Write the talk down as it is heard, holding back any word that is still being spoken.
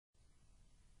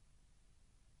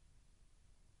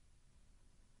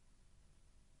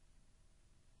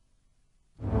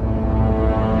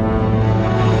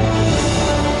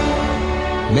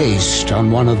Based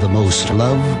on one of the most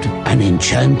loved and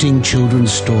enchanting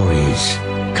children's stories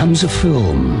comes a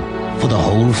film for the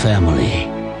whole family.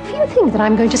 Do you think that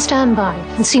I'm going to stand by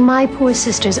and see my poor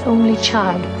sister's only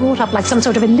child brought up like some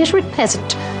sort of illiterate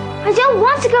peasant? I don't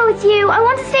want to go with you. I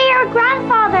want to stay here with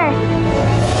Grandfather.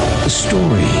 The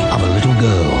story of a little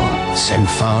girl sent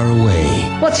far away.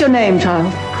 What's your name,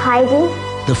 child? Heidi.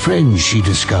 The friends she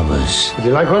discovers. Would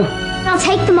you like one? I'll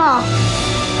take them all.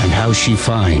 And how she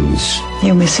finds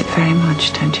You miss it very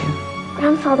much, don't you?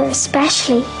 Grandfather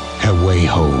especially. her way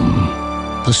home.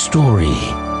 The story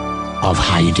of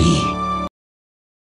Heidi.